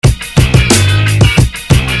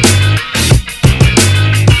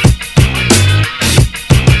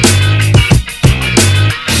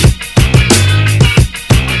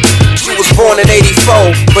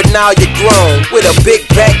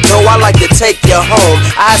like to take you home.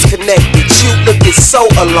 Eyes connected, you looking so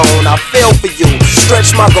alone. I fell for you,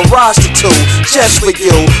 stretched my garage to two, just for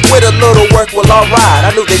you. With a little work, well alright.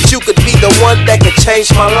 I knew that you could be the one that could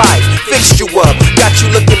change my life. Fixed you up, got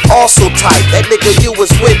you looking also tight. That nigga you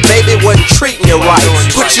was with, baby, wasn't treating you right.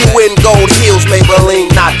 Put you in gold heels,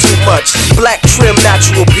 Maybelline, not too much. Black trim,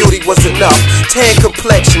 natural beauty was enough. Tan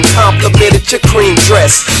complexion, complimented your cream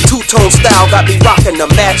dress. Two-tone style got me rocking a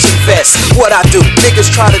matching vest. What I do,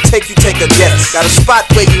 niggas try to take you, take a guess. Got a spot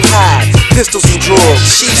where you hide, pistols and drawers.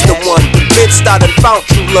 She's the one, convinced I done found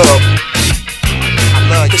true love.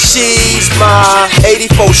 Cause she's my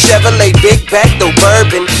 84 Chevrolet big back though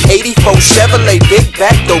bourbon. 84 Chevrolet big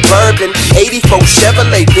back though bourbon. 84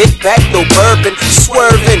 Chevrolet big back though bourbon.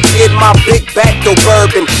 Swerving in my big back though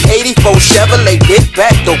bourbon. 84 Chevrolet big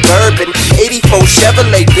back though bourbon. 84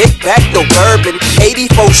 Chevrolet big back though bourbon.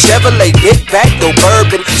 84 Chevrolet big back though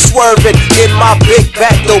bourbon. Swerving in my big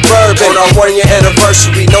back though bourbon. On our 1 year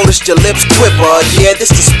anniversary, noticed your lips quiver. Yeah,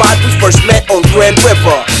 this the spot we first met on Grand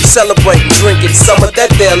River. Celebrating, drinking some of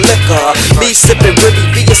that there liquor. Me sipping Ribby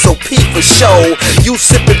VSOP for show. You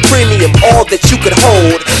sipping premium, all that you could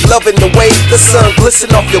hold. Loving the way the sun glisten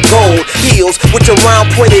off your gold heels. With your round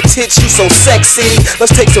pointed tits, you so sexy.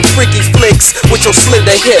 Let's take some freaky flicks with your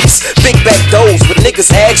slender hips. Big back doors, when niggas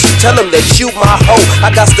ask you, tell them that you my hoe. I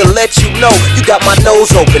got to let you know, you got my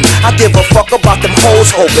nose open. I give a fuck about them hoes,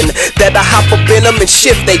 hoping that I hop up in them and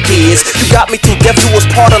shift they gears. You got me too deaf, you was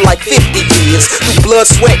part of like 50 years. Through blood,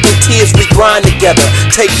 sweat, and tears, we grind together.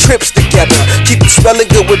 Take trips together, keep you smelling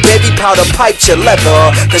good with baby powder, pipe your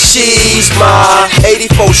leather. Cause she's my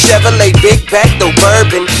 84 Chevrolet big back though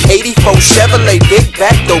bourbon. 84 Chevrolet big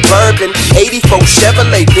back though bourbon. 84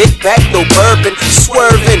 Chevrolet big back though bourbon.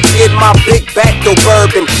 Swerving in my big back though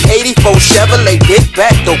bourbon. 84 Chevrolet big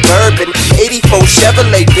back though bourbon. 84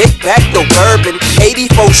 Chevrolet big back though bourbon.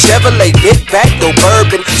 84 Chevrolet big back though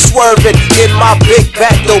bourbon. Swerving in my big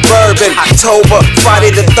back though bourbon. October,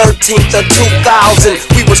 Friday the 13th of 2000.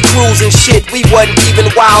 We was cruising shit, we wasn't even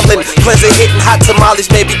wildin'. Pleasant hitting hot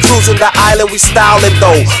tamales, maybe cruising the island, we stylin'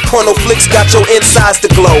 though. Porno flicks got your insides to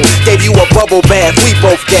glow. Gave you a bubble bath, we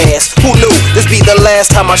both gassed. Who knew this be the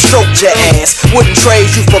last time I stroked your ass? Wouldn't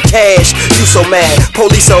trade you for cash, you so mad.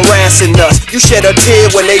 Police harassing us, you shed a tear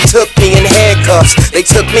when they took me in handcuffs. They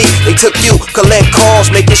took me, they took you, collect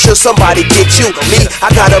calls, making sure somebody get you. Me,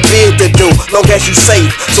 I got a bid to do, long as you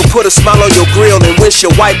safe. So put a smile on your grill and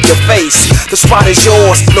windshield wipe your face. The spot is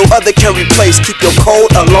yours, no other can replace. Keep your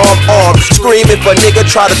cold alarm on. Scream if a nigga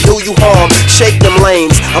try to do you harm. Shake them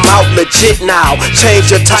lanes, I'm out legit now.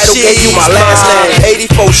 Change your title, gave you my last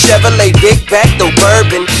name. 84 Chevrolet big back though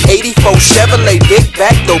bourbon. 84 Chevrolet big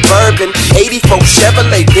back though bourbon. 84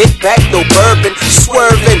 Chevrolet big back though bourbon.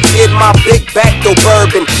 Swerving in my big back though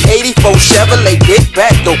bourbon. 84 Chevrolet big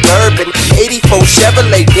back though bourbon. 84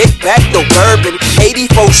 Chevrolet big back though bourbon.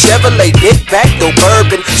 84 Chevrolet big back though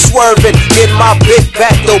bourbon. Swerving in my big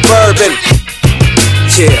back though bourbon.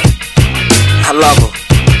 Yeah, I love her.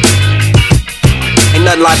 Ain't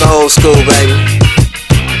nothing like a old school, baby.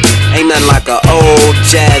 Ain't nothing like a old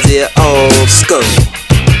jazzy old school.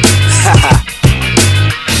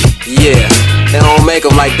 Yeah, they don't make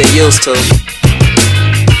them like they used to.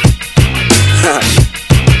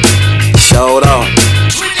 Showed off.